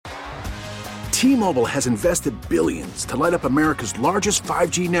T-Mobile has invested billions to light up America's largest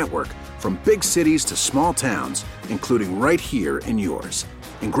 5G network, from big cities to small towns, including right here in yours.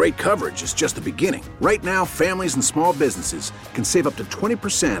 And great coverage is just the beginning. Right now, families and small businesses can save up to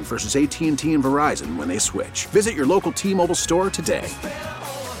 20% versus AT&T and Verizon when they switch. Visit your local T-Mobile store today.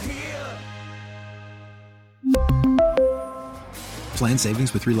 Plan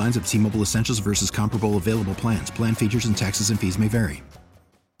savings with 3 lines of T-Mobile Essentials versus comparable available plans. Plan features and taxes and fees may vary.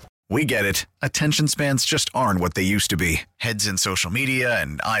 We get it. Attention spans just aren't what they used to be. Heads in social media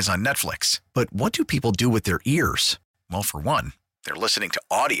and eyes on Netflix. But what do people do with their ears? Well, for one, they're listening to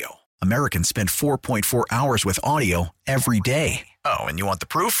audio. Americans spend 4.4 hours with audio every day. Oh, and you want the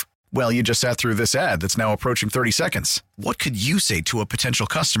proof? Well, you just sat through this ad that's now approaching 30 seconds. What could you say to a potential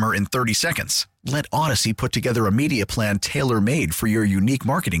customer in 30 seconds? Let Odyssey put together a media plan tailor-made for your unique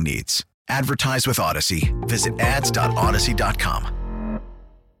marketing needs. Advertise with Odyssey. Visit ads.odyssey.com.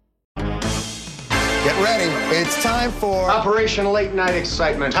 Get ready. It's time for Operation Late Night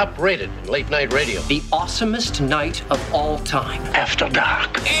Excitement. Top rated in late night radio. The awesomest night of all time. After dark.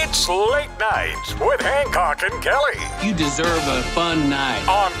 It's Late Night with Hancock and Kelly. You deserve a fun night.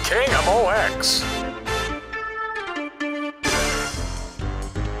 On KMOX.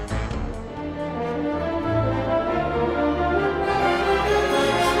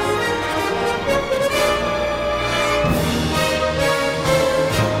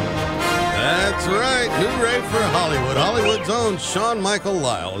 That's right. Hooray for Hollywood. Hollywood's own Sean Michael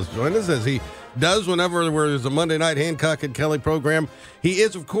Lyle has joined us, as he does whenever there's a Monday night Hancock and Kelly program. He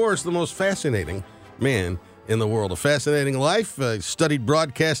is, of course, the most fascinating man in the world. A fascinating life. Studied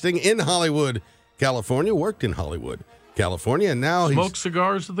broadcasting in Hollywood, California. Worked in Hollywood, California. And now smoked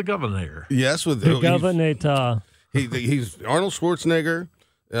cigars with the governor. Yes, with the governor. He's Arnold Schwarzenegger.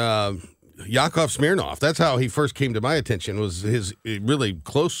 Yakov Smirnoff. That's how he first came to my attention, was his really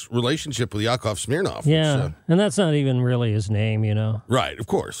close relationship with Yakov Smirnoff. Yeah, and that's not even really his name, you know. Right, of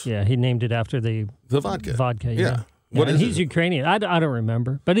course. Yeah, he named it after the vodka. Vodka, yeah. What is he's Ukrainian. I don't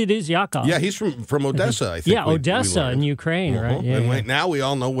remember, but it is Yakov. Yeah, he's from Odessa, I think. Yeah, Odessa in Ukraine, right? Yeah, and now we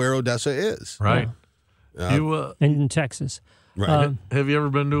all know where Odessa is. Right. In Texas. Right. Have you ever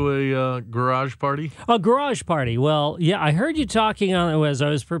been to a garage party? A garage party. Well, yeah, I heard you talking on it as I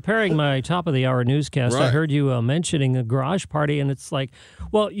was preparing my top of the hour newscast. Right. I heard you mentioning a garage party, and it's like,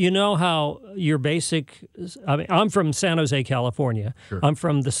 well, you know how your basic. I mean, I'm from San Jose, California. Sure. I'm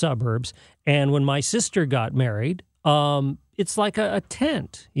from the suburbs, and when my sister got married, it's like a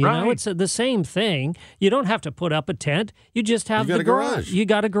tent. You know, it's the same thing. You don't have to put up a tent. You just have the garage. You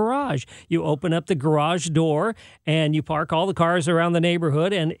got a garage. You open up the garage door, and you park all the cars around the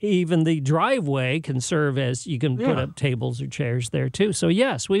neighborhood, and even the driveway can serve as you can put up tables or chairs there, too. So,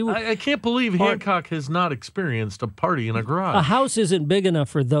 yes, we would. I can't believe Hancock has not experienced a party in a garage. A house isn't big enough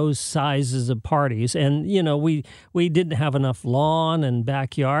for those sizes of parties. And, you know, we didn't have enough lawn and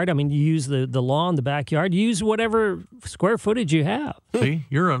backyard. I mean, you use the lawn, the backyard. You use whatever square footage you have. See,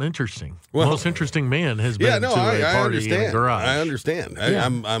 you're uninteresting. Well, most interesting man has been to a party in a garage. I understand.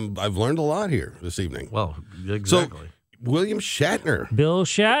 I've learned a lot here this evening. Well, exactly. So, William Shatner. Bill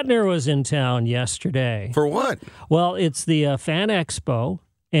Shatner was in town yesterday. For what? Well, it's the Fan Expo,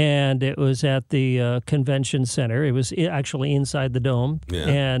 and it was at the convention center. It was actually inside the dome,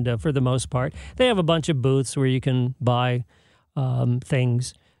 and for the most part. They have a bunch of booths where you can buy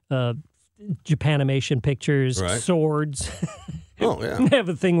things, Japanimation pictures, swords. Oh, yeah. They have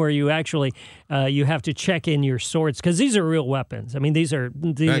a thing where you actually you have to check in your swords, because these are real weapons. I mean, these are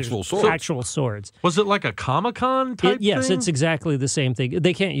actual swords. Was it like a Comic-Con type thing? Yes, it's exactly the same thing.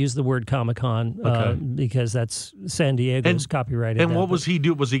 They can't use the word Comic-Con because that's San Diego's copyrighted. And what was he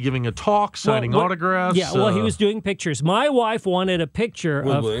doing? Was he giving a talk, signing autographs? Yeah, well, he was doing pictures. My wife wanted a picture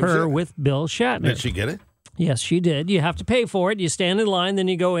of her with Bill Shatner. Did she get it? Yes, she did. You have to pay for it. You stand in line, then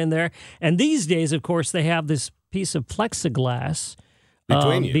you go in there. And these days, of course, they have this piece of plexiglass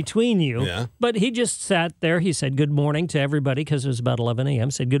between you. Yeah. But he just sat there. He said good morning to everybody, because it was about 11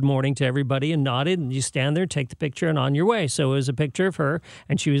 a.m., said good morning to everybody and nodded. And you stand there, take the picture, and on your way. So it was a picture of her,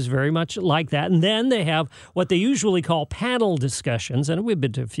 and she was very much like that. And then they have what they usually call panel discussions, and we've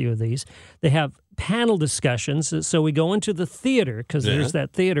been to a few of these. They have panel discussions. So we go into the theater, because there's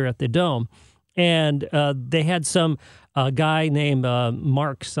that theater at the Dome. And they had some guy named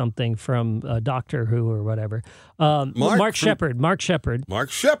Mark something from Doctor Who or whatever. Mark Sheppard. Mark Sheppard from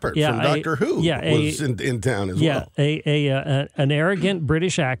Doctor Who was in town as well. Yeah, an arrogant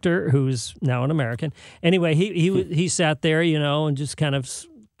British actor who's now an American. Anyway, he sat there, you know, and just kind of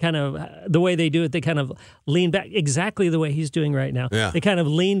kind of the way they do it, they kind of lean back exactly the way he's doing right now. Yeah. They kind of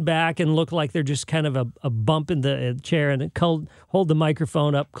lean back and look like they're just kind of a bump in the chair and hold the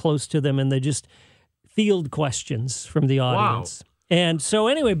microphone up close to them, and they just field questions from the audience. Wow. And so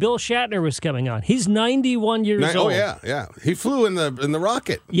anyway, Bill Shatner was coming on. He's 91 years old. Oh, yeah. He flew in the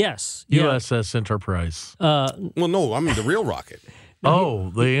rocket. Yes. USS Enterprise. Well, no, I mean the real rocket. Oh,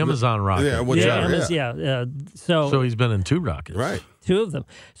 the Amazon rocket. Yeah, whichever. So he's been in 2 rockets. Right. 2 of them.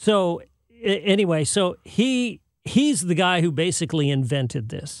 So anyway, so he's the guy who basically invented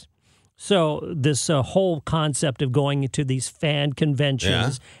this. So this whole concept of going to these fan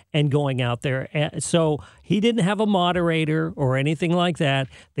conventions and going out there. So he didn't have a moderator or anything like that.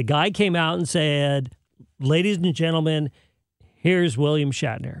 The guy came out and said, "Ladies and gentlemen, here's William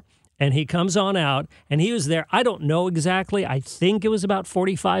Shatner." And he comes on out, and he was there. I don't know exactly. I think it was about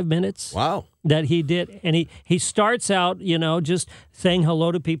 45 minutes. Wow. That he did. And he starts out, just saying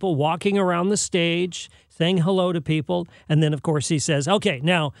hello to people, walking around the stage, saying hello to people. And then, of course, he says, "Okay,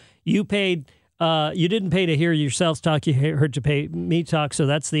 now you paid, you didn't pay to hear yourselves talk. You heard to pay me talk. So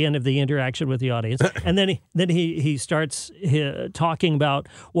that's the end of the interaction with the audience." And then he starts talking about,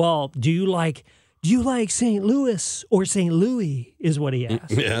 well, do you like St. Louis or St. Louis, is what he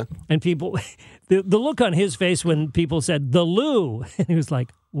asked. Yeah. And people, the look on his face when people said the Lou, and he was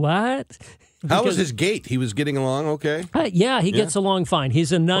like, what? How was his gait? He was getting along okay? He gets along fine.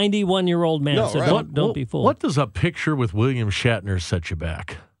 He's a 91-year-old man, don't be fooled. What does a picture with William Shatner set you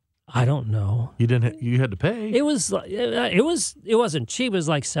back? I don't know. You had to pay. It wasn't cheap. It was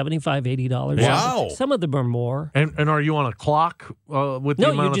like $75, $80. Wow. Some of them are more. And are you on a clock with the amount of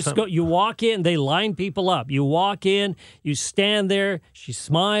time? No, you just go. You walk in. They line people up. You walk in. You stand there. She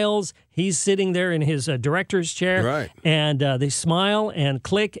smiles. He's sitting there in his director's chair. Right. And they smile and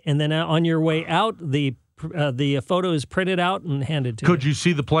click. And then on your way out, the photo is printed out and handed to you. Could you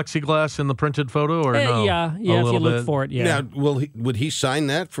see the plexiglass in the printed photo or no? Yeah, if you look for it, yeah. Now, would he sign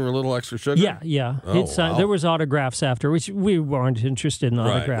that for a little extra sugar? Yeah. Oh, wow. There was autographs after, which we weren't interested in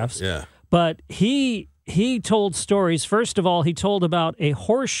autographs. Right, yeah. But he told stories. First of all, he told about a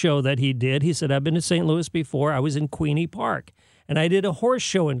horse show that he did. He said, "I've been to St. Louis before. I was in Queenie Park. And I did a horse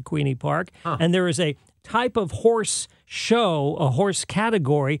show in Queenie Park. And there was a type of horse show, a horse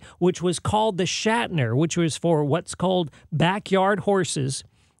category, which was called the Shatner, which was for what's called backyard horses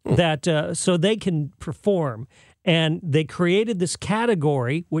that so they can perform. And they created this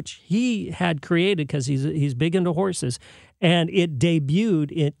category, which he had created because he's big into horses, and it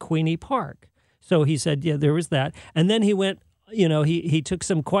debuted at Queenie Park. So he said, yeah, there was that. And then he went, he took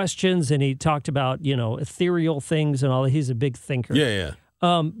some questions and he talked about, ethereal things and all that. He's a big thinker. Yeah.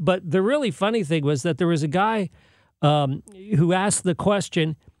 But the really funny thing was that there was a guy who asked the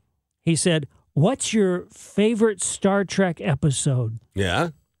question. He said, "What's your favorite Star Trek episode?" Yeah.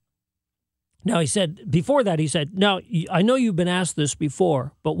 Now, before that, he said, "Now, I know you've been asked this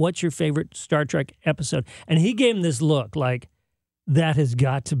before, but what's your favorite Star Trek episode?" And he gave him this look like, that has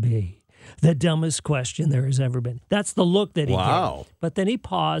got to be the dumbest question there has ever been. That's the look that he gave. But then he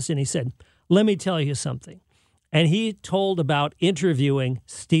paused and he said, "Let me tell you something." And he told about interviewing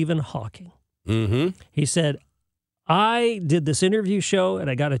Stephen Hawking. Mm-hmm. He said, "I did this interview show and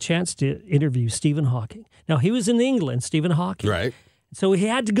I got a chance to interview Stephen Hawking." Now, he was in England, Stephen Hawking. Right. So he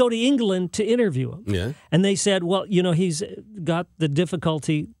had to go to England to interview him. Yeah. And they said, well, he's got the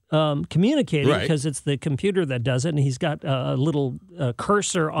difficulty communicating because it's the computer that does it, and he's got a little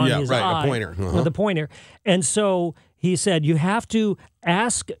cursor on his eye. A pointer. With a pointer. And so he said, you have to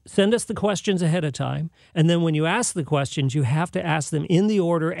send us the questions ahead of time, and then when you ask the questions, you have to ask them in the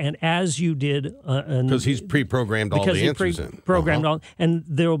order and as you did. Because he's pre-programmed all the answers in. Pre-programmed all, and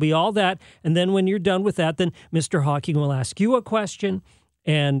there will be all that, and then when you're done with that, then Mr. Hawking will ask you a question,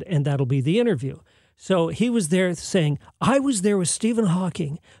 and that'll be the interview. So he was there saying, I was there with Stephen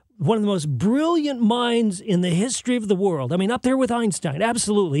Hawking, one of the most brilliant minds in the history of the world. I mean, up there with Einstein,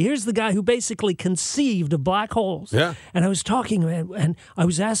 absolutely. Here's the guy who basically conceived of black holes. Yeah. And I was talking, and I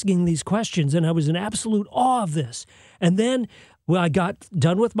was asking these questions, and I was in absolute awe of this. And then I got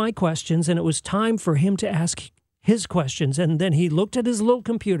done with my questions, and it was time for him to ask his questions. And then he looked at his little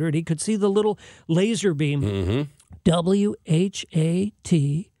computer, and he could see the little laser beam. Mm-hmm.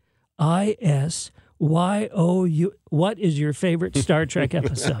 WHATISYOU. What is your favorite Star Trek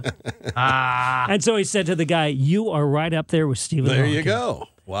episode? And so he said to the guy, you are right up there with Stephen Hawking. There you go.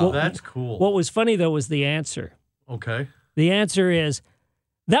 Wow. That's cool. What was funny, though, was the answer. Okay. The answer is,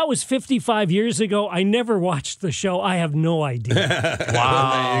 That was 55 years ago. I never watched the show. I have no idea.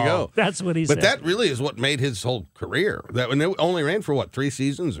 Wow. There you go. That's what he said. But that really is what made his whole career. That when it only ran for, 3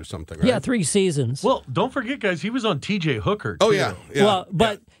 seasons or something, right? Yeah, 3 seasons. Well, don't forget, guys, he was on T.J. Hooker, too. Oh, yeah. Well,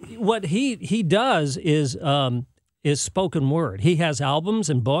 but what he does is spoken word. He has albums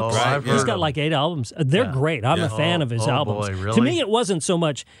and books. He's got like 8 albums. They're great. I'm a fan of his albums. Boy, really? To me, it wasn't so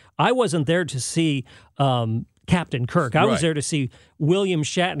much, I wasn't there to see Captain Kirk. I was there to see William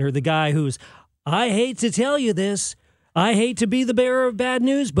Shatner, the guy who's, I hate to tell you this, I hate to be the bearer of bad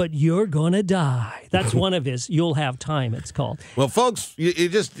news, but you're going to die. That's one of his, You'll Have Time, it's called. Well, folks,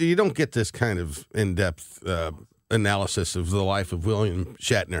 you don't get this kind of in-depth analysis of the life of William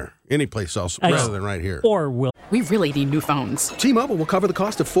Shatner anyplace else rather than right here. Or Will. We really need new phones. T-Mobile will cover the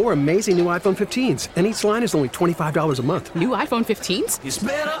cost of 4 amazing new iPhone 15s, and each line is only $25 a month. New iPhone 15s? It's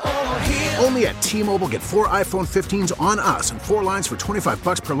better over here. Only at T-Mobile, get 4 iPhone 15s on us and 4 lines for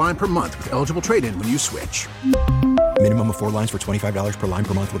 $25 per line per month with eligible trade-in when you switch. Minimum of 4 lines for $25 per line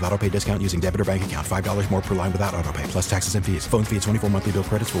per month with autopay discount using debit or bank account. $5 more per line without autopay, plus taxes and fees. Phone fee at 24 monthly bill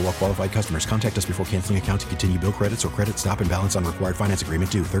credits for well-qualified customers. Contact us before canceling account to continue bill credits or credit stop and balance on required finance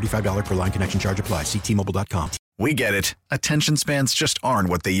agreement due. $35 per line connection charge applies. See T-Mobile.com. We get it. Attention spans just aren't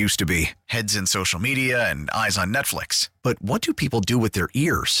what they used to be. Heads in social media and eyes on Netflix. But what do people do with their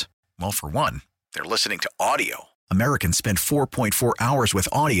ears? Well, for one, they're listening to audio. Americans spend 4.4 hours with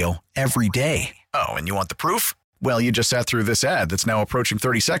audio every day. Oh, and you want the proof? Well, you just sat through this ad that's now approaching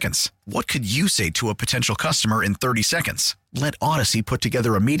 30 seconds. What could you say to a potential customer in 30 seconds? Let Odyssey put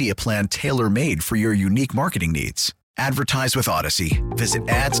together a media plan tailor-made for your unique marketing needs. Advertise with Odyssey. Visit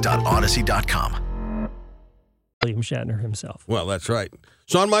ads.odyssey.com. William Shatner himself. Well, that's right.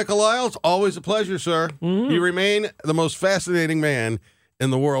 Sean Michael Lyles, always a pleasure, sir. Mm-hmm. You remain the most fascinating man in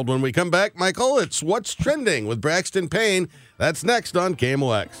the world. When we come back, Michael, it's What's Trending with Braxton Payne. That's next on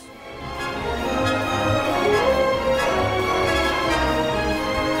KMOX.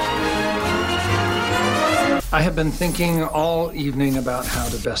 I have been thinking all evening about how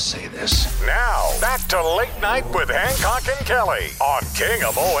to best say this. Now, back to Late Night with Hancock and Kelly on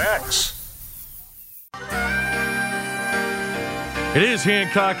KMOX. It is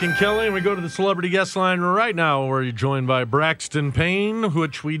Hancock and Kelly, and we go to the celebrity guest line right now, where you're joined by Braxton Payne,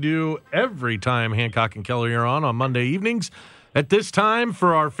 which we do every time Hancock and Kelly are on Monday evenings at this time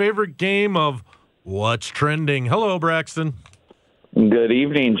for our favorite game of What's Trending. Hello, Braxton. Good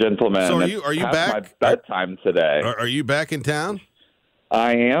evening, gentlemen. So are you back? My bedtime today. Are you back in town?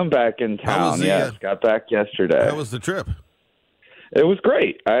 I am back in town, yes. Got back yesterday. How was the trip? It was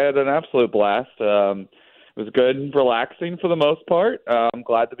great. I had an absolute blast. It was good and relaxing for the most part. I'm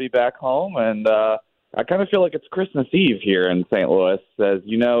glad to be back home, and I kind of feel like it's Christmas Eve here in St. Louis. As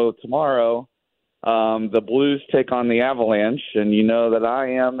you know, tomorrow the Blues take on the Avalanche, and you know that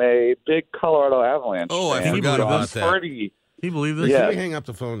I am a big Colorado Avalanche fan. I forgot about that. Can you believe this? Can we hang up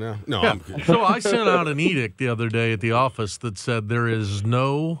the phone now? No. Yeah. So I sent out an edict the other day at the office that said there is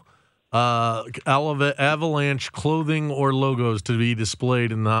no Avalanche clothing or logos to be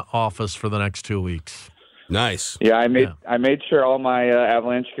displayed in the office for the next 2 weeks. Nice. Yeah, I made sure all my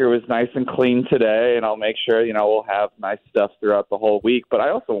Avalanche gear was nice and clean today, and I'll make sure we'll have nice stuff throughout the whole week. But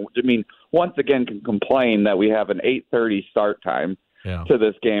I also, once again, can complain that we have an 8:30 start time to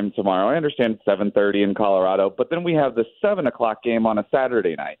this game tomorrow. I understand 7:30 in Colorado, but then we have the 7 o'clock game on a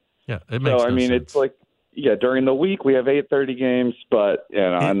Saturday night. Yeah, it makes sense. It's like, during the week we have 8:30 games, but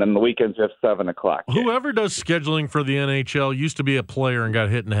and then the weekends we have 7 o'clock games. Whoever does scheduling for the NHL used to be a player and got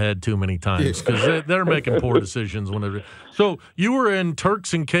hit in the head too many times because they're making poor decisions whenever. So you were in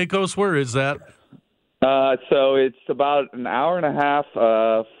Turks and Caicos. Where is that? So it's about an hour and a half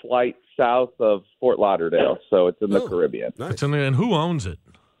flight south of Fort Lauderdale. So it's in the Caribbean. Nice. And who owns it?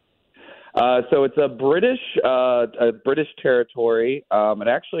 So it's a British territory. It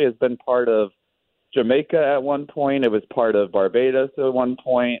actually has been part of Jamaica at one point. It was part of Barbados at one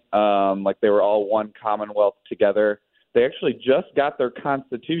point. They were all one Commonwealth together. They actually just got their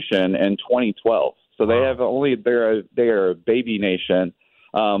constitution in 2012. So they have they are a baby nation.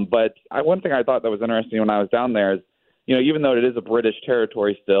 But one thing I thought that was interesting when I was down there is, even though it is a British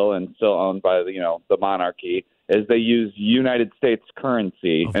territory still and still owned by the monarchy, is they use United States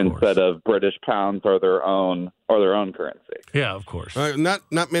currency instead of British pounds or their own currency. Yeah, of course. Not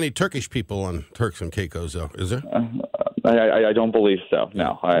many Turkish people on Turks and Caicos, though, is there? I don't believe so.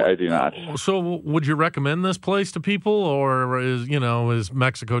 No, I do not. So, would you recommend this place to people, or is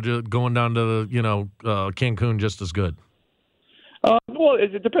Mexico just going down to Cancun just as good? Well,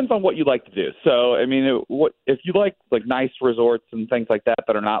 it depends on what you like to do. So, if you like nice resorts and things like that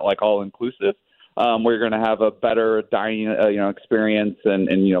are not all inclusive, where you're going to have a better dining, experience and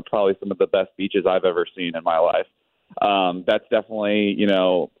probably some of the best beaches I've ever seen in my life. That's definitely,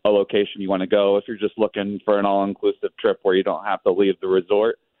 a location you want to go if you're just looking for an all-inclusive trip where you don't have to leave the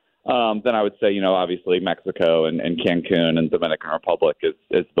resort. Then I would say, obviously Mexico and Cancun and Dominican Republic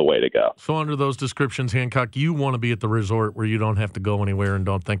is the way to go. So under those descriptions, Hancock, you want to be at the resort where you don't have to go anywhere and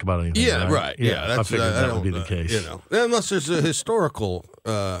don't think about anything. Yeah, right. Yeah, I figured that would be the case. Unless there's a historical,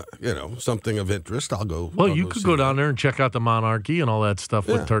 something of interest, I'll go. Well, you could go down there and check out the monarchy and all that stuff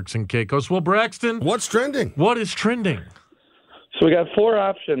with Turks and Caicos. Well, Braxton, what's trending? What is trending? So we got 4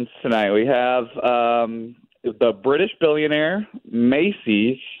 options tonight. We have the British billionaire,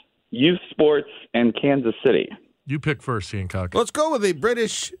 Macy's, youth sports, and Kansas City. You pick first, Hancock. Let's go with a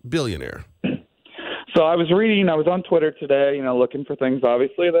British billionaire. So I was on Twitter today, looking for things,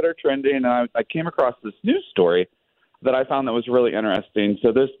 obviously, that are trending, and I came across this news story that I found that was really interesting.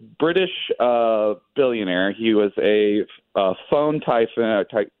 So this British billionaire, he was a phone tycoon,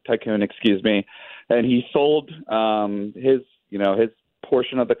 and he sold his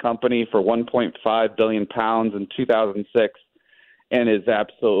portion of the company for £1.5 billion in 2006. And is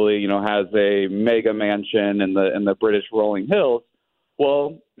absolutely, has a mega mansion in the British rolling hills.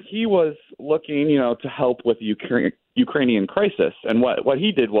 Well, he was looking, to help with the Ukrainian crisis. And what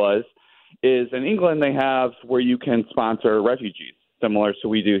he did is in England they have where you can sponsor refugees, similar to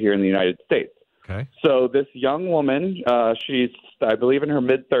we do here in the United States. Okay. So this young woman, she's, I believe, in her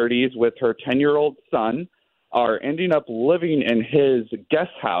mid-30s with her 10-year-old son, are ending up living in his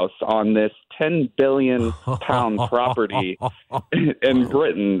guest house on this £10 billion property in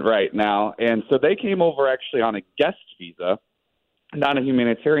Britain right now. And so they came over actually on a guest visa, not a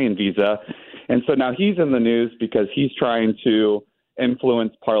humanitarian visa. And so now he's in the news because he's trying to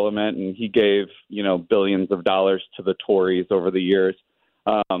influence Parliament, and he gave, billions of dollars to the Tories over the years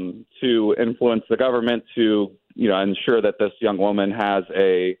to influence the government to, ensure that this young woman has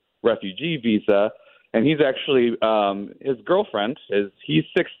a refugee visa. And he's actually, his girlfriend he's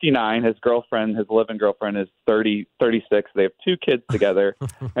 69. His live-in girlfriend is 36. They have 2 kids together.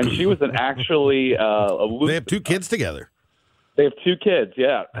 And she was they have 2 kids together. They have 2 kids,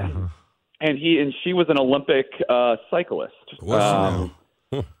 yeah. Uh-huh. And she was an Olympic cyclist.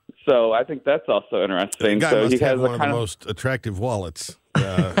 So I think that's also interesting. The guy so must he have has one of the most attractive wallets.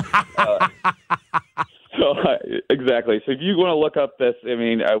 Exactly. So if you want to look up this,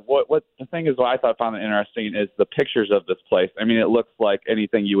 what the thing is, what I found it interesting is the pictures of this place. It looks like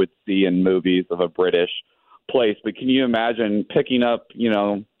anything you would see in movies of a British place. But can you imagine picking up,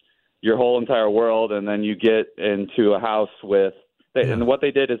 your whole entire world, and then you get into a house with, and what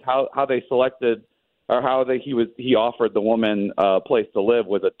they did is how they selected, or he offered the woman a place to live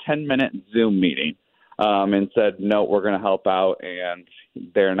was a 10-minute Zoom meeting. And said, no, we're going to help out. And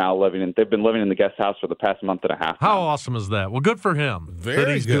they're now they've been living in the guest house for the past month and a half. How awesome is that? Well, good for him that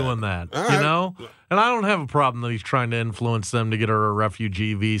he's doing that, And I don't have a problem that he's trying to influence them to get her a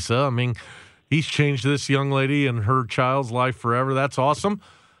refugee visa. He's changed this young lady and her child's life forever. That's awesome.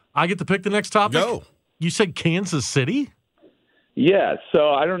 I get to pick the next topic? Go. You said Kansas City? Yeah, so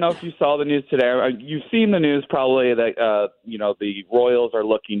I don't know if you saw the news today. You've seen the news probably that, the Royals are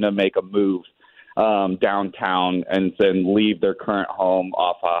looking to make a move downtown and then leave their current home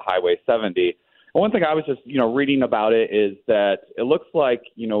off Highway 70. And one thing I was just, reading about it is that it looks like,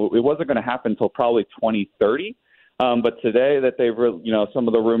 it wasn't going to happen until probably 2030. But today that some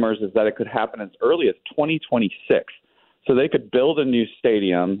of the rumors is that it could happen as early as 2026. So they could build a new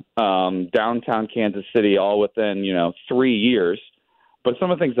stadium downtown Kansas City all within, 3 years. But some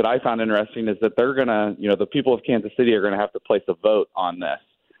of the things that I found interesting is that they're going to, the people of Kansas City are going to have to place a vote on this.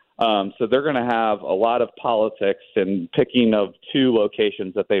 So they're going to have a lot of politics and picking of 2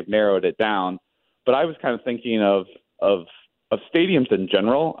 locations that they've narrowed it down. But I was kind of thinking of stadiums in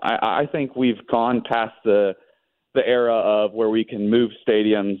general. I think we've gone past the era of where we can move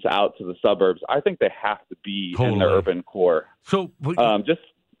stadiums out to the suburbs. I think they have to be in the urban core. So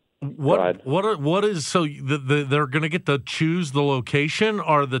what is so they're going to get to choose the location?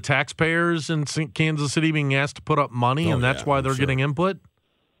 Are the taxpayers in Kansas City being asked to put up money, and that's why they're getting input?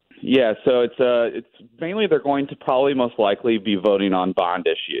 Yeah, so it's mainly they're going to probably most likely be voting on bond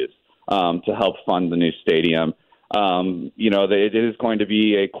issues to help fund the new stadium. It is going to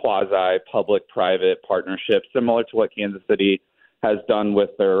be a quasi-public-private partnership, similar to what Kansas City has done with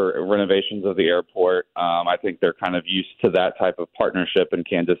their renovations of the airport. I think they're kind of used to that type of partnership in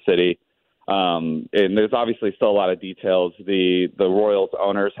Kansas City. And there's obviously still a lot of details. The Royals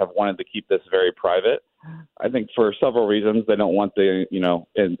owners have wanted to keep this very private. I think for several reasons. They don't want the,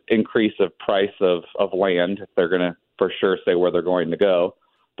 an increase of price of land if they're going to for sure say where they're going to go.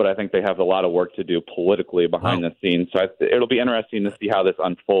 but I think they have a lot of work to do politically behind the scenes. So it'll be interesting to see how this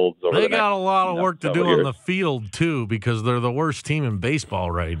unfolds over They the next, got a lot of work to do years. on the field, too, because they're the worst team in baseball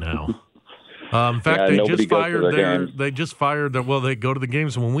right now. In fact, they just fired their. Well, they go to the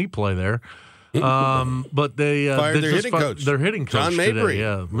games when we play there. But they fired their hitting coach. Their hitting coach, John Mabry.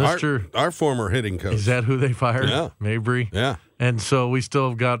 Today. Yeah, our former hitting coach. Is that who they fired? Yeah, Mabry. Yeah, and so we still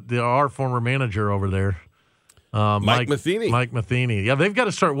have got our former manager over there, Mike Matheny. Mike Matheny. Yeah, they've got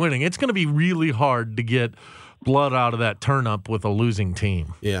to start winning. It's going to be really hard to get blood out of that turn-up with a losing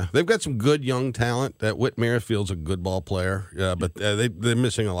team. Yeah, they've got some good young talent. That Whit Merrifield's a good ball player, but they're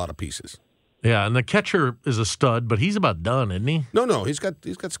missing a lot of pieces. Yeah, and the catcher is a stud, but he's about done, isn't he? No, he's got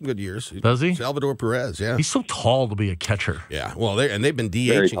some good years. Does he? Salvador Perez, yeah. He's so tall to be a catcher. Yeah, well, they've been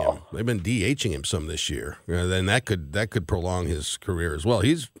DHing him. They've been DHing him some this year. Then that could prolong his career as well.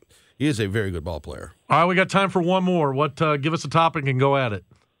 He is a very good ball player. All right, we got time for one more. Give us a topic and go at it.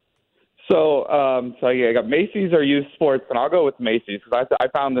 So I got Macy's or youth sports, and I'll go with Macy's because I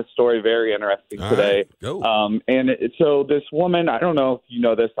found this story very interesting today. Right, go. So this woman, I don't know if you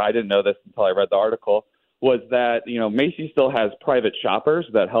know this, I didn't know this until I read the article, was that Macy's still has private shoppers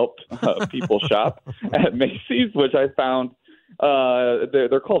that help people shop at Macy's, which I found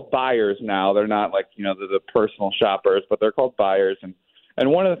they're called buyers now. They're not like the personal shoppers, but they're called buyers.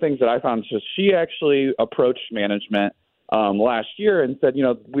 And one of the things that I found is just she actually approached management last year and said,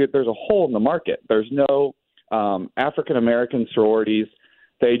 there's a hole in the market. There's no African-American sororities.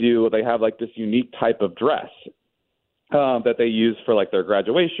 They have like this unique type of dress that they use for like their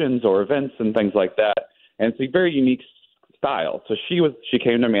graduations or events and things like that. And it's a very unique style. So she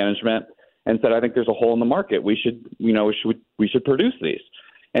came to management and said, I think there's a hole in the market. We should produce these.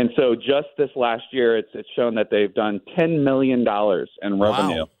 And so just this last year, it's shown that they've done $10 million in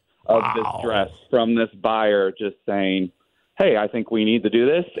revenue of this dress from this buyer just saying, hey, I think we need to do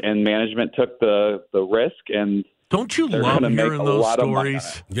this. And management took the risk. And don't you love hearing those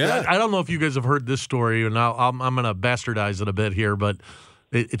stories? Yeah. I don't know if you guys have heard this story, and I'm going to bastardize it a bit here, but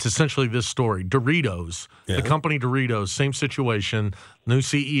it's essentially this story. Doritos, the company Doritos, same situation, new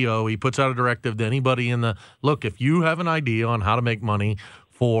CEO. He puts out a directive to anybody look, if you have an idea on how to make money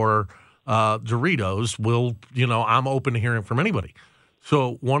for Doritos, I'm open to hearing from anybody.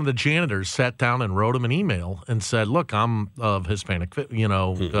 So one of the janitors sat down and wrote him an email and said, look, I'm of Hispanic,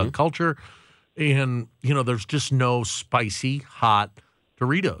 culture, and, there's just no spicy, hot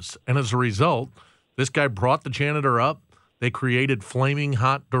Doritos. And as a result, this guy brought the janitor up. They created flaming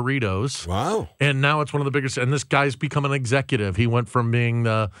hot Doritos. Wow. And now it's one of the biggest, and this guy's become an executive. He went from being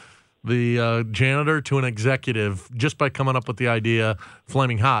the janitor to an executive just by coming up with the idea,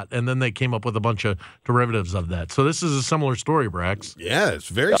 flaming hot, and then they came up with a bunch of derivatives of that. So this is a similar story, Brax. Yeah, it's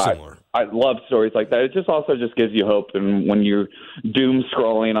very similar. I love stories like that. It just also just gives you hope, and when you're doom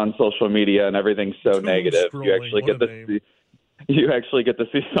scrolling on social media and everything's so negative, you actually get to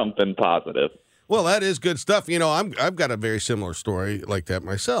see something positive. Well, that is good stuff. I've got a very similar story like that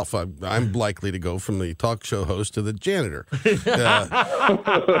myself. I'm likely to go from the talk show host to the janitor.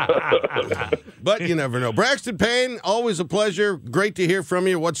 But you never know. Braxton Payne, always a pleasure. Great to hear from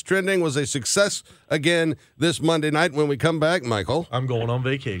you. What's Trending was a success again this Monday night. When we come back, Michael. I'm going on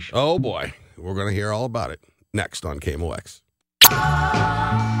vacation. Oh, boy. We're going to hear all about it next on KMOX.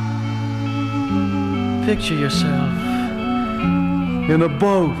 Picture yourself in a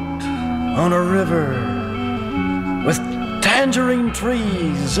boat on a river with tangerine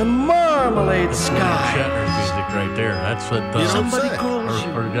trees and marmalade sky. Shatner's music right there. That's what somebody calls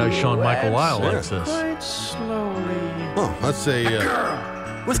you. Our guy Sean Michael Lyle likes this. Quite slowly. Oh, let's say a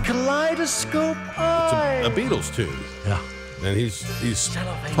girl with kaleidoscope eyes. It's a Beatles tune. Yeah. And he's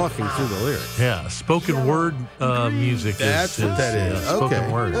talking through the lyrics. Yeah, spoken word music. That's what that is.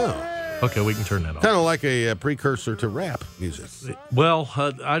 Spoken word. Oh. Okay, we can turn that off. Kind of like a precursor to rap music. Well,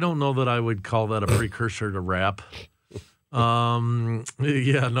 I don't know that I would call that a precursor to rap. I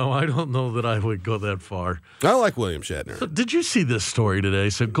don't know that I would go that far. I like William Shatner. So did you see this story today?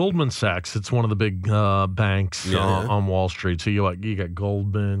 So Goldman Sachs, it's one of the big banks on Wall Street. So you got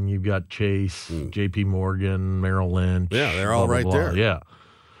Goldman, you've got Chase, J.P. Morgan, Merrill Lynch. Yeah, they're all right there. Yeah.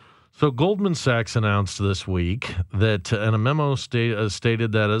 So Goldman Sachs announced this week that, in a memo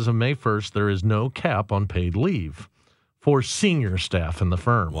stated that as of May 1st, there is no cap on paid leave for senior staff in the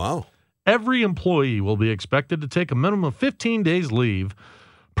firm. Wow. Every employee will be expected to take a minimum of 15 days leave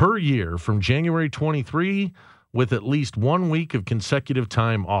per year from January 23 with at least 1 week of consecutive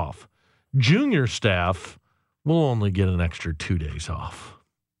time off. Junior staff will only get an extra 2 days off.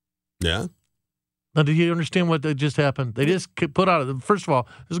 Yeah. Now, do you understand what just happened? They just put out, first of all,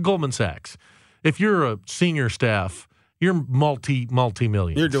 this is Goldman Sachs. If you're a senior staff, you're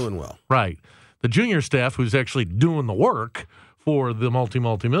multi-millions. You're doing well. Right. The junior staff, who's actually doing the work for the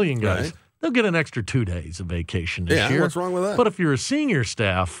multi-million guys, Right. they'll get an extra 2 days of vacation this year. What's wrong with that? But if you're a senior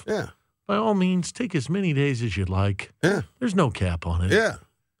staff, Yeah. by all means, take as many days as you'd like. Yeah. There's no cap on it. Yeah.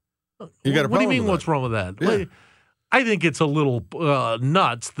 You got a What do you problem mean, with what's that? wrong with that? Yeah. I think it's a little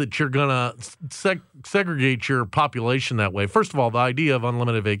nuts that you're going to segregate your population that way. First of all, the idea of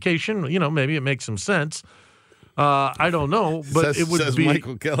unlimited vacation, maybe it makes some sense. I don't know, but it would be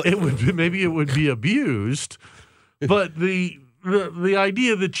Michael Kelly. It would be, maybe it would be abused. But the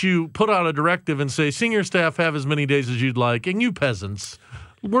idea that you put out a directive and say senior staff have as many days as you'd like, and you peasants,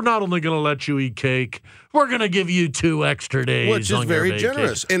 we're not only going to let you eat cake, we're going to give you 2 extra days, which is very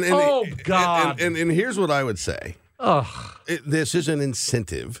generous. And oh God! And here's what I would say. This is an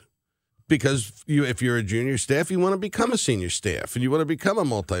incentive. Because if you're a junior staff, you want to become a senior staff, and you want to become a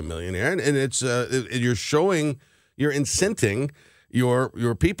multimillionaire, and it's you're incenting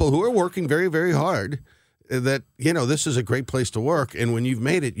your people who are working very, very hard that this is a great place to work, and when you've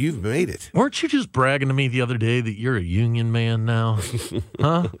made it, you've made it. Weren't you just bragging to me the other day that you're a union man now?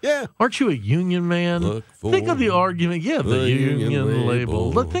 Huh? Yeah. Aren't you a union man? Think of the argument. Yeah, the union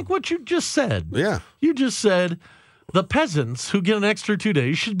label. Think what you just said. Yeah. You just said the peasants who get an extra 2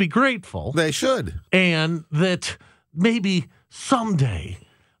 days should be grateful. They should. And that maybe someday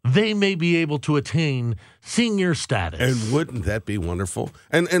they may be able to attain senior status. And wouldn't that be wonderful?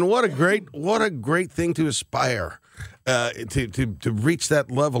 And what a great thing to aspire to reach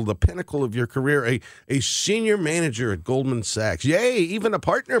that level, the pinnacle of your career, a senior manager at Goldman Sachs. Yay, even a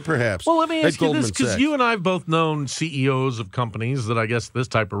partner perhaps. Well, let me ask you this, because Sachs. you and I have both known CEOs of companies that I guess this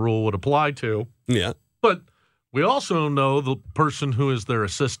type of rule would apply to. Yeah. But we also know the person who is their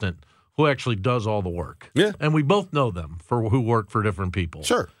assistant, who actually does all the work. Yeah. And we both know them who work for different people.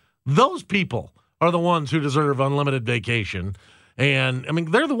 Sure. Those people are the ones who deserve unlimited vacation. And,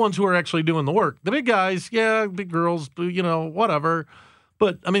 they're the ones who are actually doing the work. The big guys, yeah, big girls, whatever.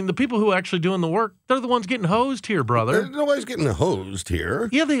 But, the people who are actually doing the work, they're the ones getting hosed here, brother. Nobody's getting hosed here.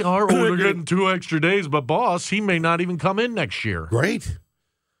 Yeah, they are. They're getting 2 extra days, but boss, he may not even come in next year. Great.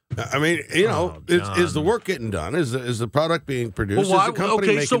 Is the work getting done? Is the product being produced? Well, why, is the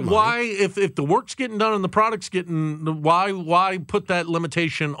company making money? Why, if the work's getting done and the product's why put that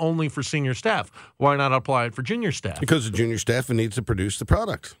limitation only for senior staff? Why not apply it for junior staff? Because the junior staff needs to produce the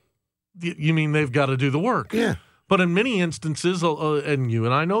product. You mean they've got to do the work? Yeah. But in many instances, and you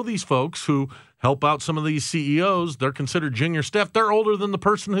and I know these folks who help out some of these CEOs, they're considered junior staff. They're older than the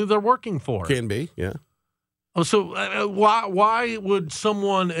person who they're working for. Can be, yeah. Oh, so why would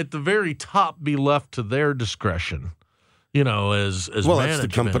someone at the very top be left to their discretion? As well, management? that's the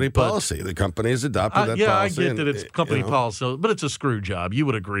company policy. The company has adopted that yeah, policy. I get that it's company policy, but it's a screw job. You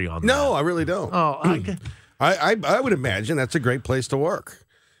would agree on that? No, I really don't. Oh, I would imagine that's a great place to work.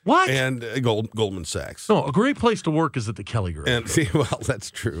 What? And Goldman Sachs. No, a great place to work is at the Kelly Group. And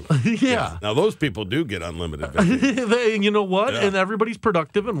that's true. Yeah. Now those people do get unlimited vacation. You know what? Yeah. And everybody's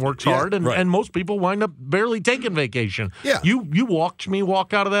productive and works hard, and most people wind up barely taking vacation. Yeah. You watch me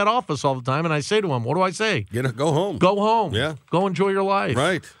walk out of that office all the time, and I say to them, "What do I say? Go home. Go home. Yeah. Go enjoy your life."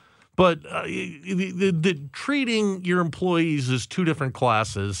 Right. But the treating your employees as 2 different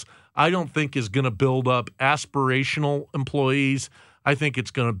classes, I don't think is going to build up aspirational employees. I think it's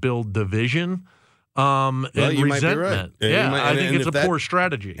going to build division and you resentment. might be right. Yeah, I think it's a poor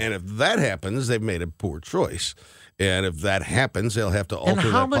strategy. And if that happens, they've made a poor choice. And if that happens, they'll have to alter that policy.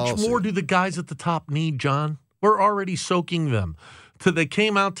 And how much more do the guys at the top need, John? We're already soaking them. They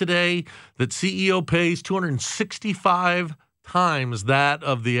came out today that CEO pays 265 times that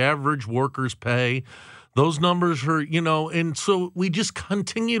of the average worker's pay. Those numbers are, and so we just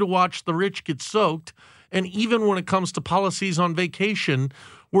continue to watch the rich get soaked. And even when it comes to policies on vacation,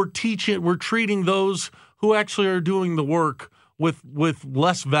 we're treating those who actually are doing the work with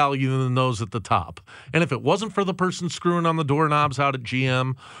less value than those at the top. And if it wasn't for the person screwing on the doorknobs out at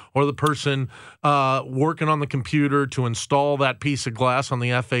GM, or the person working on the computer to install that piece of glass on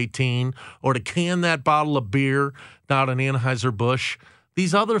the F-18, or to can that bottle of beer down in Anheuser-Busch,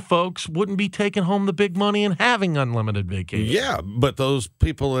 these other folks wouldn't be taking home the big money and having unlimited vacation. Yeah, but those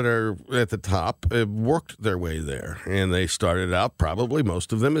people that are at the top worked their way there. And they started out, probably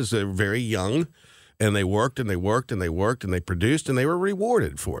most of them, as they're very young. And they worked and they worked and they worked and they produced and they were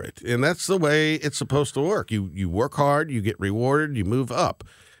rewarded for it. And that's the way it's supposed to work. You work hard, you get rewarded, you move up.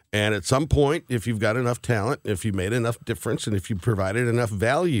 And at some point, if you've got enough talent, if you made enough difference, and if you provided enough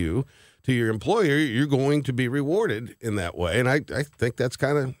value to your employer, you're going to be rewarded in that way. And I think that's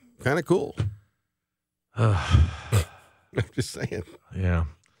kind of cool. I'm just saying. Yeah.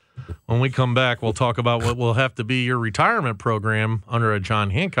 When we come back, we'll talk about what will have to be your retirement program under a John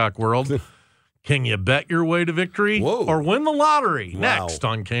Hancock world. Can you bet your way to victory or win the lottery? Wow. Next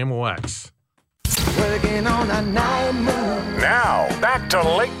on KMOX. Working on a night moon. Now, back to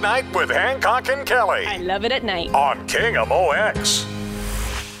Late Night with Hancock and Kelly. I love it at night. On KMOX.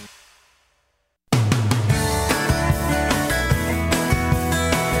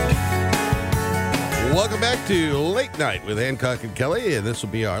 Welcome back to Late Night with Hancock and Kelly, and this will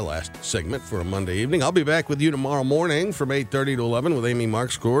be our last segment for a Monday evening. I'll be back with you tomorrow morning from 8:30 to 11 with Amy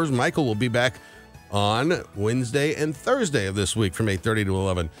Mark Scores. Michael will be back on Wednesday and Thursday of this week from 8:30 to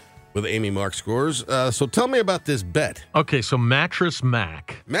 11 with Amy Mark Scores. So tell me about this bet. Okay, so Mattress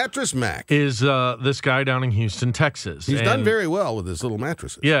Mac. Mattress Mac is this guy down in Houston, Texas. He's done very well with his little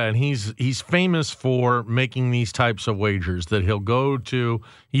mattresses. Yeah, and he's famous for making these types of wagers that he'll go to.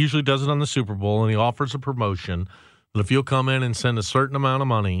 He usually does it on the Super Bowl, and he offers a promotion that if you'll come in and send a certain amount of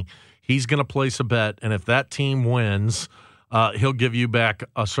money, he's going to place a bet, and if that team wins, he'll give you back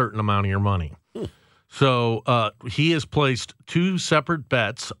a certain amount of your money. So he has placed 2 separate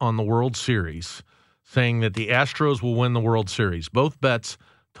bets on the World Series, saying that the Astros will win the World Series. Both bets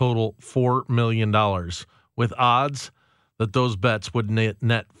total $4 million, with odds that those bets would net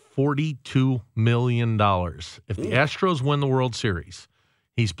 $42 million. If the Astros win the World Series,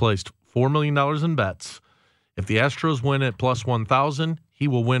 he's placed $4 million in bets. If the Astros win at plus 1,000, he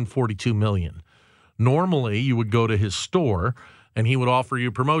will win $42 million. Normally, you would go to his store, and he would offer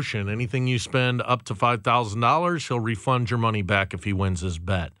you promotion. Anything you spend up to $5,000, he'll refund your money back if he wins his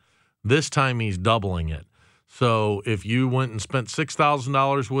bet. This time he's doubling it. So if you went and spent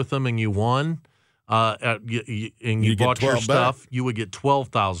 $6,000 with him and you won, and you bought your stuff, you would get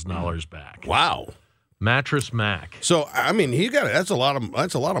 $12,000 back. Wow. Sports Mac. So I mean, that's a lot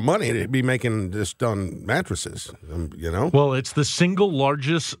of money to be making just on mattresses. You know. Well, it's the single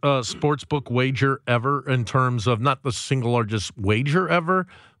largest sportsbook wager ever in terms of not the single largest wager ever,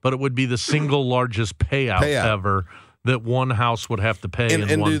 but it would be the single largest payout. Ever that one house would have to pay.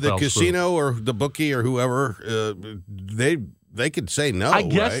 And do the casino or the bookie or whoever they could say no. I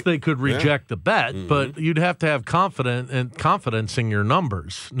guess they could reject the bet, but you'd have to have confidence in your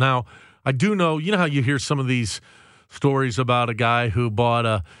numbers. Now, I do know, you know how you hear some of these stories about a guy who bought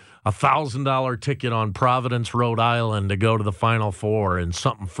a $1,000 ticket on Providence, Rhode Island to go to the Final Four, and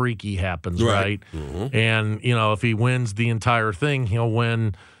something freaky happens, right? Mm-hmm. And, if he wins the entire thing, he'll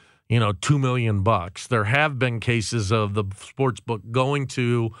win, $2 million. There have been cases of the sports book going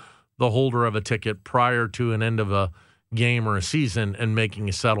to the holder of a ticket prior to an end of a game or a season and making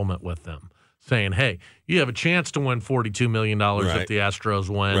a settlement with them, saying, hey, you have a chance to win $42 million if the Astros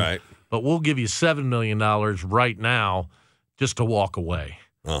win. Right. But we'll give you $7 million right now just to walk away.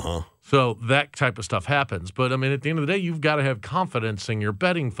 Uh-huh. So that type of stuff happens. But, I mean, at the end of the day, you've got to have confidence in your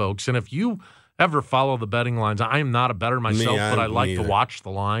betting folks. And if you ever follow the betting lines, I am not a bettor myself, but I like to watch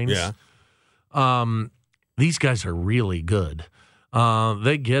the lines. Yeah. These guys are really good.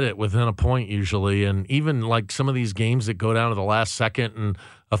 They get it within a point usually. And even like some of these games that go down to the last second and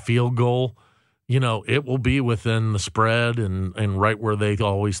a field goal, it will be within the spread and right where they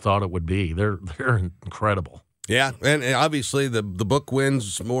always thought it would be. They're incredible. Yeah, and obviously the book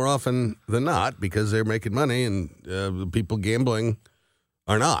wins more often than not because they're making money, and the people gambling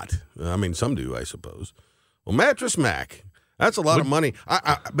are not. I mean, some do, I suppose. Well, Mattress Mac, that's a lot of money.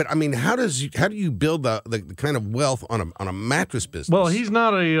 But I mean, how do you build the kind of wealth on a mattress business? Well, he's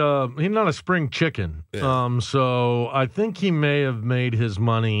not a spring chicken. Yeah. So I think he may have made his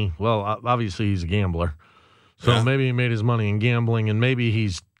money. Well, obviously he's a gambler, so maybe he made his money in gambling, and maybe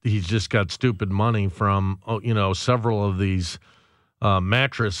he's just got stupid money from several of these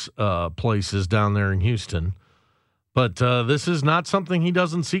mattress places down there in Houston. But this is not something he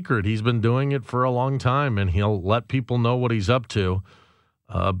does in secret. He's been doing it for a long time, and he'll let people know what he's up to.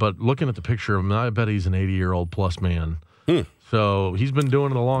 But looking at the picture of him, I bet he's an 80-year-old plus man. So he's been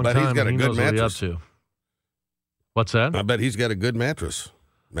doing it a long time. He's got and he knows what he's up to. What's that? I bet he's got a good Mattress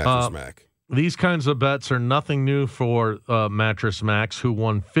Mac. These kinds of bets are nothing new for Mattress Max, who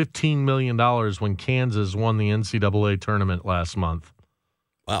won $15 million when Kansas won the NCAA tournament last month.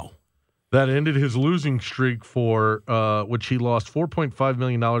 Wow. That ended his losing streak for which he lost $4.5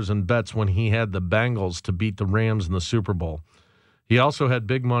 million in bets when he had the Bengals to beat the Rams in the Super Bowl. He also had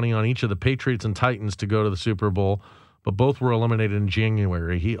big money on each of the Patriots and Titans to go to the Super Bowl, but both were eliminated in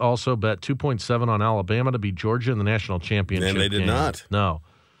January. He also bet 2.7 on Alabama to beat Georgia in the national championship And they did game. not. No.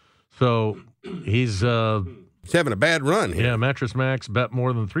 So he's having a bad run here. Yeah, Mattress Max bet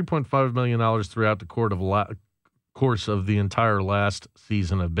more than $3.5 million throughout the course of the entire last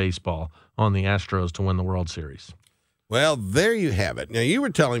season of baseball on the Astros to win the World Series. Well, there you have it. Now, you were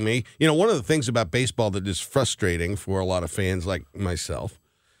telling me, one of the things about baseball that is frustrating for a lot of fans like myself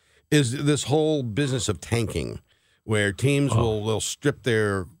is this whole business of tanking, where teams will strip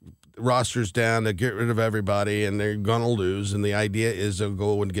their rosters down to get rid of everybody, and they're going to lose. And the idea is they'll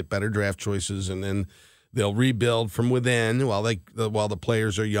go and get better draft choices, and then they'll rebuild from within while the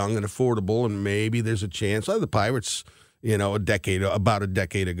players are young and affordable, and maybe there's a chance. Like the Pirates, about a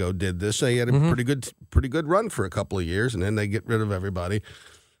decade ago did this. They had a pretty good run for a couple of years, and then they get rid of everybody.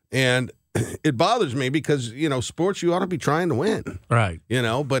 And it bothers me because, sports, you ought to be trying to win. Right.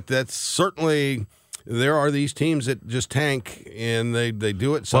 But that's certainly, there are these teams that just tank, and they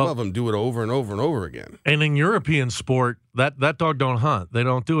do it. Some of them do it over and over and over again. And in European sport, that dog don't hunt. They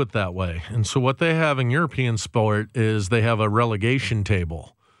don't do it that way. And so what they have in European sport is they have a relegation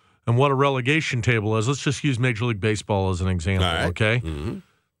table. And what a relegation table is, let's just use Major League Baseball as an example, right. Okay? Mm-hmm.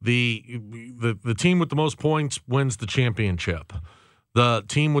 The team with the most points wins the championship. The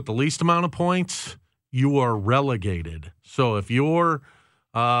team with the least amount of points, you are relegated. So if you're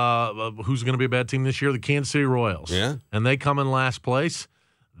who's going to be a bad team this year? The Kansas City Royals. Yeah. And they come in last place,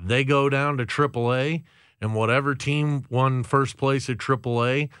 they go down to AAA, and whatever team won first place at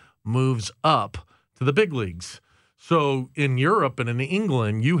AAA moves up to the big leagues. So in Europe and in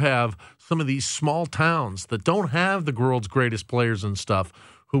England, you have some of these small towns that don't have the world's greatest players and stuff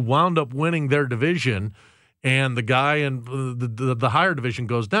who wound up winning their division, and the guy in the higher division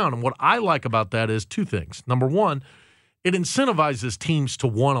goes down. And what I like about that is two things. Number one, it incentivizes teams to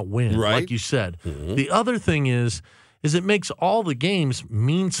want to win, right. like you said. Mm-hmm. The other thing is it makes all the games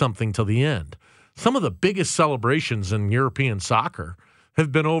mean something till the end. Some of the biggest celebrations in European soccer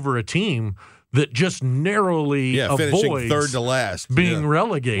have been over a team that just narrowly avoids third to last being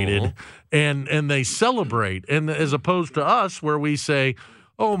relegated, and they celebrate. And as opposed to us, where we say,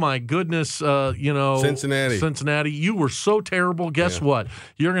 "Oh my goodness, Cincinnati, you were so terrible. Guess what?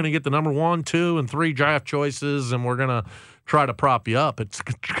 You're going to get the number 1, 2, and 3 draft choices, and we're going to try to prop you up." It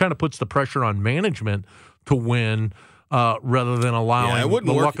kind of puts the pressure on management to win rather than allowing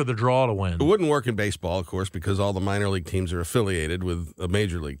the luck of the draw to win. It wouldn't work in baseball, of course, because all the minor league teams are affiliated with a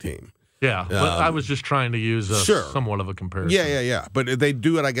major league team. Yeah, but I was just trying to use somewhat of a comparison. Yeah. But they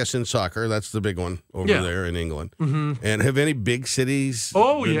do it, I guess, in soccer. That's the big one over there in England. Mm-hmm. And have any big cities?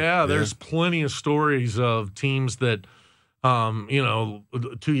 There's plenty of stories of teams that,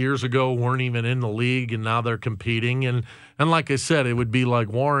 2 years ago weren't even in the league, and now they're competing. And like I said, it would be like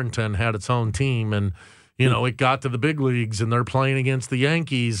Warrenton had its own team, and it got to the big leagues, and they're playing against the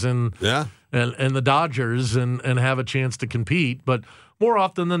Yankees and the Dodgers, and have a chance to compete, but. More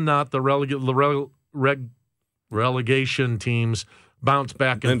often than not, the relegation teams bounce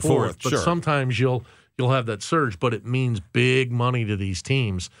back and forth. But sometimes you'll have that surge, but it means big money to these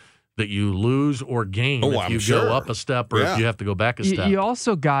teams that you lose or gain if you go up a step or if you have to go back a step. You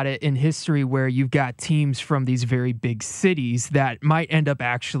also got it in history where you've got teams from these very big cities that might end up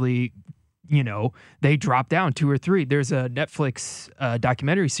actually, they drop down 2 or 3. There's a Netflix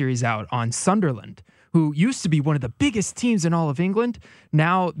documentary series out on Sunderland, who used to be one of the biggest teams in all of England.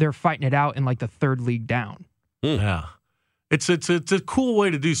 Now they're fighting it out in like the 3rd league down. Yeah. It's a cool way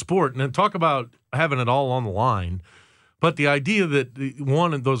to do sport. And then talk about having it all on the line. But the idea that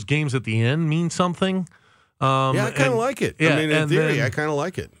one of those games at the end means something. I kind of like it. Yeah, in theory, I kind of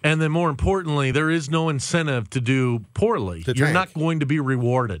like it. And then more importantly, there is no incentive to do poorly. You're not going to be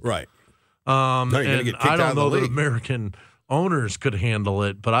rewarded. Right. You're going to get kicked out of the league. That American owners could handle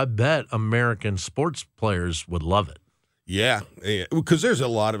it, but I bet American sports players would love it. Yeah, because there's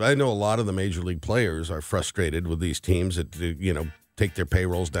I know a lot of the major league players are frustrated with these teams that, take their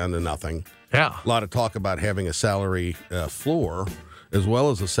payrolls down to nothing. Yeah. A lot of talk about having a salary floor as well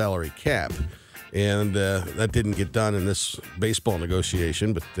as a salary cap. And that didn't get done in this baseball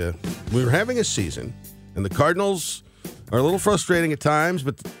negotiation, but we were having a season, and the Cardinals are a little frustrating at times,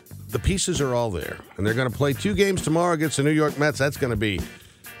 but the pieces are all there, and they're going to play 2 games tomorrow against the New York Mets.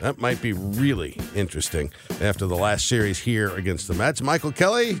 That might be really interesting after the last series here against the Mets. Michael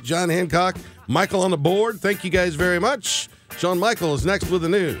Kelly, John Hancock, Michael on the board. Thank you guys very much. Shawn Michael is next with the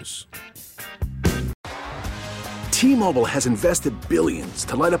news. T-Mobile has invested billions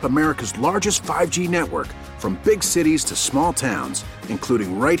to light up America's largest 5G network, from big cities to small towns,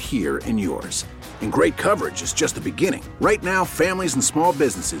 including right here in yours. And great coverage is just the beginning. Right now, families and small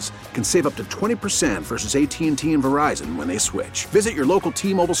businesses can save up to 20% versus AT&T and Verizon when they switch. Visit your local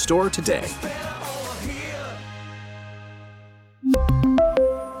T-Mobile store today.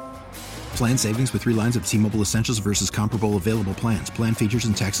 Plan savings with 3 lines of T-Mobile Essentials versus comparable available plans. Plan features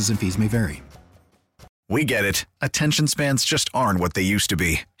and taxes and fees may vary. We get it. Attention spans just aren't what they used to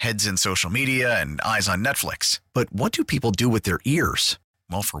be. Heads in social media and eyes on Netflix. But what do people do with their ears?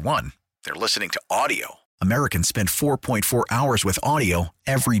 Well, for one, they're listening to audio. Americans spend 4.4 hours with audio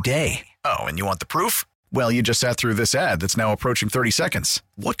every day. Oh, and you want the proof? Well, you just sat through this ad that's now approaching 30 seconds.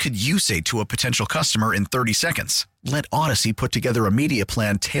 What could you say to a potential customer in 30 seconds? Let Odyssey put together a media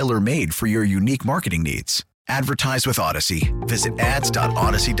plan tailor-made for your unique marketing needs. Advertise with Odyssey. Visit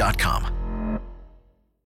ads.odyssey.com.